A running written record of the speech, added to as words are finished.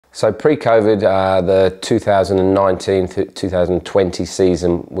So pre-COVID, the 2019-2020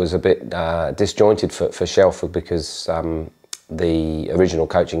 season was a bit disjointed for Shelford because the original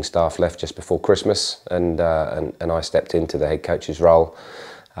coaching staff left just before Christmas, and I stepped into the head coach's role.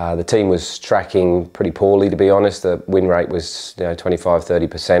 The team was tracking pretty poorly, to be honest. The win rate was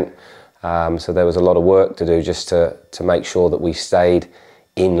 25–30%. So there was a lot of work to do just to make sure that we stayed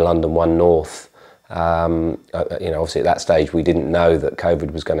in London 1 North. Obviously at that stage we didn't know that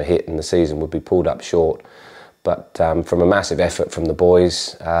COVID was going to hit and the season would be pulled up short. But from a massive effort from the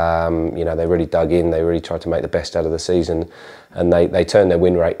boys, they really dug in. They really tried to make the best out of the season, and they turned their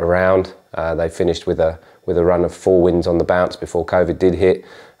win rate around. They finished with a run of 4 wins on the bounce before COVID did hit.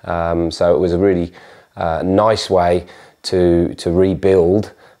 So it was a really nice way to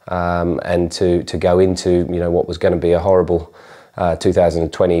rebuild and to go into what was going to be a horrible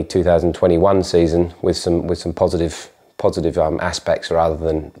 2020-2021 season with some positive aspects rather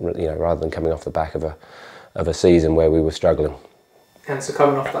than coming off the back of a season where we were struggling. And so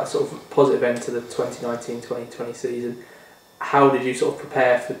coming off that sort of positive end to the 2019-2020 season, how did you sort of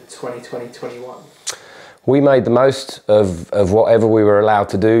prepare for 2020-21? We made the most of whatever we were allowed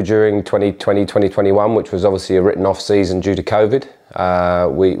to do during 2020-2021, which was obviously a written off season due to COVID.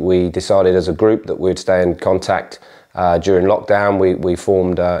 We decided as a group that we'd stay in contact during lockdown. We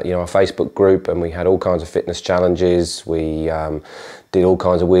formed a Facebook group, and we had all kinds of fitness challenges. We did all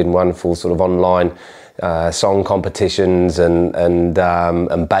kinds of weird and wonderful sort of online song competitions and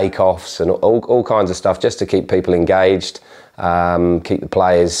bake-offs and all kinds of stuff just to keep people engaged, keep the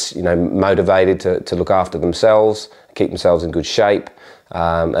players motivated to look after themselves, keep themselves in good shape.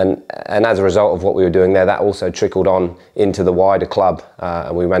 And as a result of what we were doing there, that also trickled on into the wider club,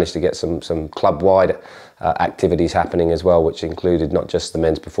 and we managed to get some club-wide activities happening as well, which included not just the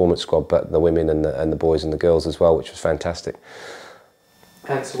men's performance squad, but the women and the boys and the girls as well, which was fantastic.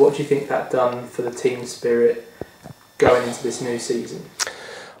 And so what do you think that done for the team spirit going into this new season?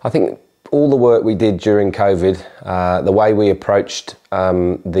 I think all the work we did during COVID, the way we approached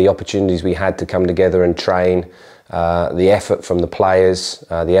the opportunities we had to come together and train, the effort from the players,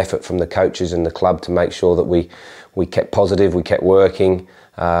 the effort from the coaches and the club to make sure that we kept positive, we kept working,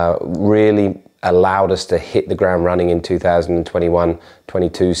 really allowed us to hit the ground running in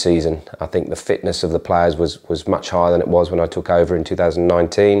 2021-22 season. I think the fitness of the players was much higher than it was when I took over in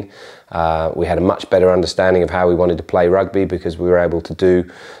 2019. We had a much better understanding of how we wanted to play rugby because we were able to do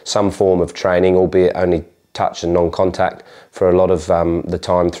some form of training, albeit only touch and non-contact, for a lot of the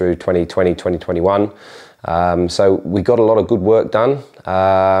time through 2020-2021. So we got a lot of good work done,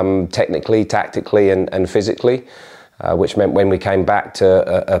 technically, tactically and physically. Which meant when we came back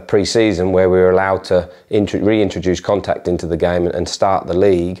to a pre-season where we were allowed to reintroduce contact into the game and start the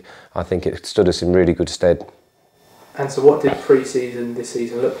league, I think it stood us in really good stead. And so what did pre-season this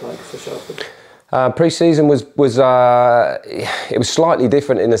season look like for Shelford? Pre-season was slightly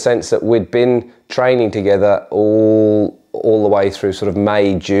different in the sense that we'd been training together all the way through sort of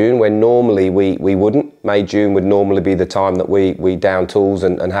May, June, when normally we wouldn't. May, June would normally be the time that we down tools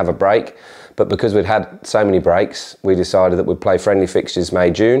and have a break. But because we'd had so many breaks, we decided that we'd play friendly fixtures May,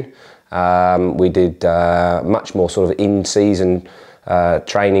 June. We did much more sort of in-season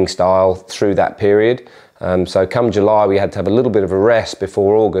training style through that period. So come July, we had to have a little bit of a rest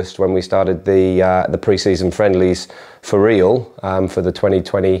before August when we started the pre-season friendlies for real for the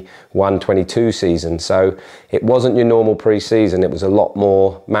 2021-22 season. So it wasn't your normal pre-season, it was a lot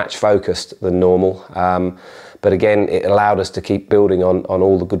more match focused than normal. But again, it allowed us to keep building on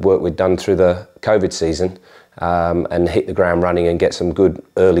all the good work we'd done through the COVID season and hit the ground running and get some good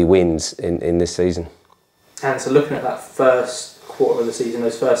early wins in this season. And so looking at that first quarter of the season,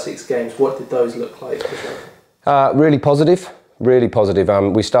 those first 6 games, what did those look like? Really positive, really positive.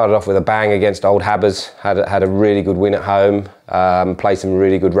 We started off with a bang against Old Habbers, had a really good win at home, played some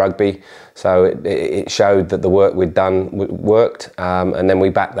really good rugby. So it showed that the work we'd done worked. And then we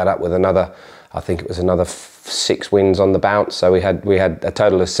backed that up with another, I think it was another 6 wins on the bounce. So we had a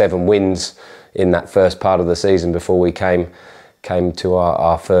total of 7 wins in that first part of the season before we came to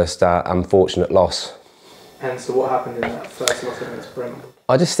our first unfortunate loss. And so what happened in that first loss against Brentwood?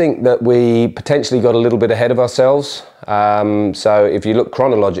 I just think that we potentially got a little bit ahead of ourselves. So if you look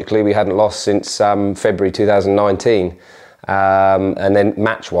chronologically, we hadn't lost since February 2019. And then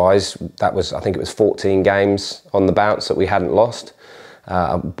match-wise, I think it was 14 games on the bounce that we hadn't lost.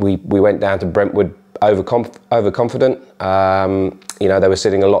 We went down to Brentwood overconfident. They were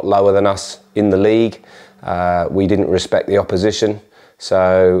sitting a lot lower than us in the league. We didn't respect the opposition.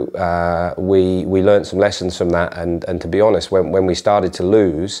 So we learned some lessons from that, and to be honest, when we started to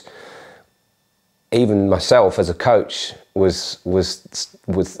lose, even myself as a coach I was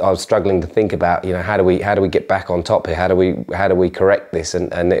struggling to think about, you know, how do we get back on top here? How do we correct this?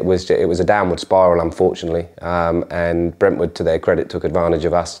 And it was a downward spiral, unfortunately. And Brentwood, to their credit, took advantage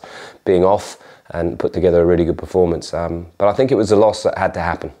of us being off and put together a really good performance. But I think it was a loss that had to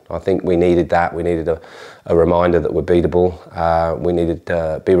happen. I think we needed that. We needed a reminder that we're beatable. We needed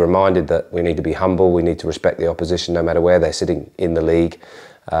to be reminded that we need to be humble. We need to respect the opposition no matter where they're sitting in the league.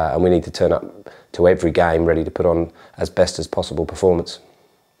 And we need to turn up to every game ready to put on as best as possible performance.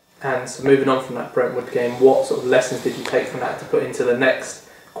 And so moving on from that Brentwood game, what sort of lessons did you take from that to put into the next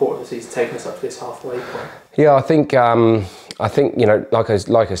quarter of the season, taking us up to this halfway point? Yeah, I think you know, like I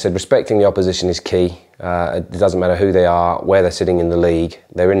said, respecting the opposition is key. It doesn't matter who they are, where they're sitting in the league.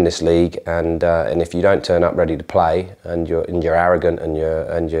 They're in this league, and if you don't turn up ready to play, and you're arrogant, and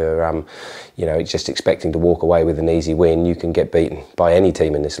you're you know, just expecting to walk away with an easy win, you can get beaten by any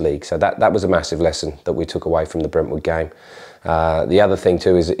team in this league. So that was a massive lesson that we took away from the Brentwood game. The other thing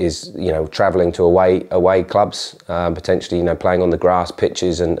too is you know, travelling to away clubs, potentially, you know, playing on the grass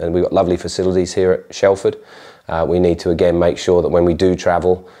pitches, and we've got lovely facilities here at Shelford. We need to again make sure that when we do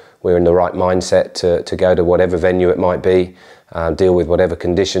travel, we're in the right mindset to go to whatever venue it might be, deal with whatever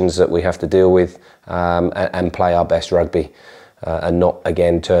conditions that we have to deal with, and play our best rugby, and not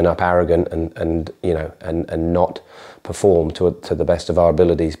again turn up arrogant and you know, and not perform to the best of our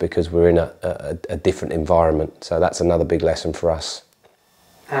abilities because we're in a different environment. So that's another big lesson for us.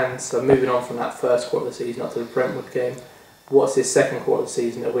 And so moving on from that first quarter of the season up to the Brentwood game, what's this second quarter of the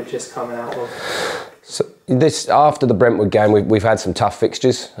season that we're just coming out of? So after the Brentwood game, we've had some tough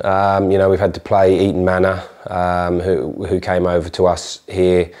fixtures. You know, we've had to play Eton Manor, who came over to us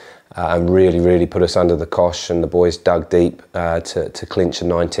here and really put us under the cosh, and the boys dug deep to clinch a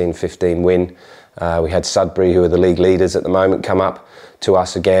 19-15 win. We had Sudbury, who are the league leaders at the moment, come up to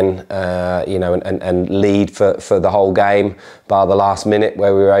us again, you know, and lead for the whole game, bar the last minute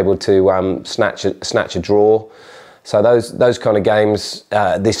where we were able to snatch a draw. So those kind of games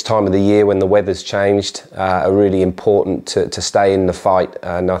this time of the year when the weather's changed are really important to stay in the fight.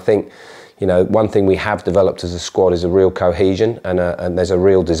 And I think, you know, one thing we have developed as a squad is a real cohesion, and there's a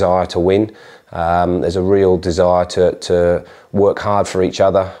real desire to win. There's a real desire to work hard for each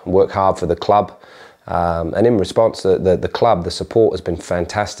other, work hard for the club. And in response, the club, the support has been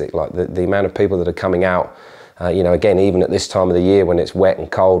fantastic. Like the amount of people that are coming out, you know, again, even at this time of the year when it's wet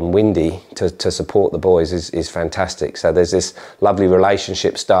and cold and windy, to support the boys is fantastic. So there's this lovely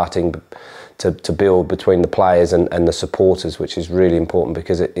relationship starting to build between the players and the supporters, which is really important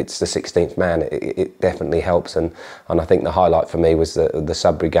because it's the 16th man. It definitely helps. And I think the highlight for me was the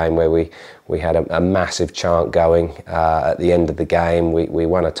Sudbury game where we had a massive chant going at the end of the game. We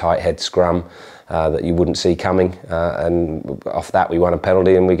won a tight head scrum that you wouldn't see coming, and off that we won a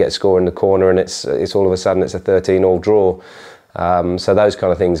penalty and we get a score in the corner, and it's all of a sudden it's a 13-all draw. So those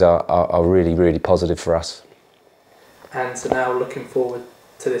kind of things are really positive for us. And so now looking forward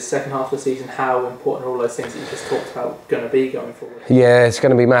to this second half of the season, how important are all those things that you just talked about going to be going forward? Yeah, it's going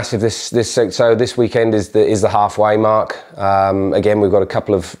to be massive. So this weekend is the halfway mark. Again, we've got a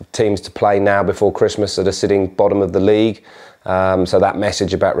couple of teams to play now before Christmas that are sitting bottom of the league. So that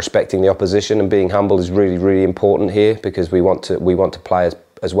message about respecting the opposition and being humble is really important here, because we want to play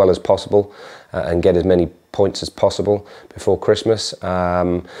as well as possible and get as many points as possible before Christmas.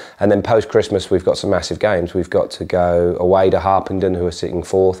 And then post-Christmas we've got some massive games. We've got to go away to Harpenden, who are sitting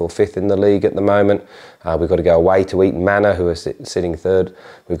 4th or 5th in the league at the moment. We've got to go away to Eton Manor, who are sitting 3rd.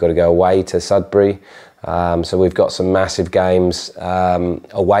 We've got to go away to Sudbury. So we've got some massive games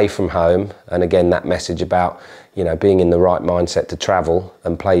away from home, and again that message about, you know, being in the right mindset to travel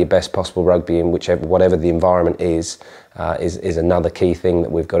and play your best possible rugby in whatever the environment is another key thing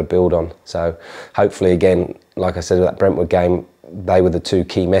that we've got to build on. So hopefully, again, like I said, that Brentwood game, they were the two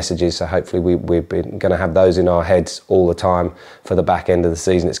key messages. So hopefully we're going to have those in our heads all the time for the back end of the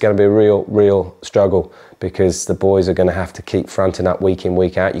season. It's going to be a real struggle, because the boys are going to have to keep fronting up week in,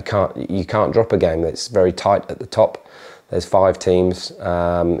 week out. You can't drop a game. It's very tight at the top. There's 5 teams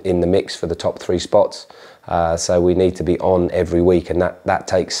in the mix for the top 3 spots. So we need to be on every week, and that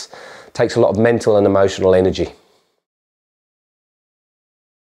takes a lot of mental and emotional energy.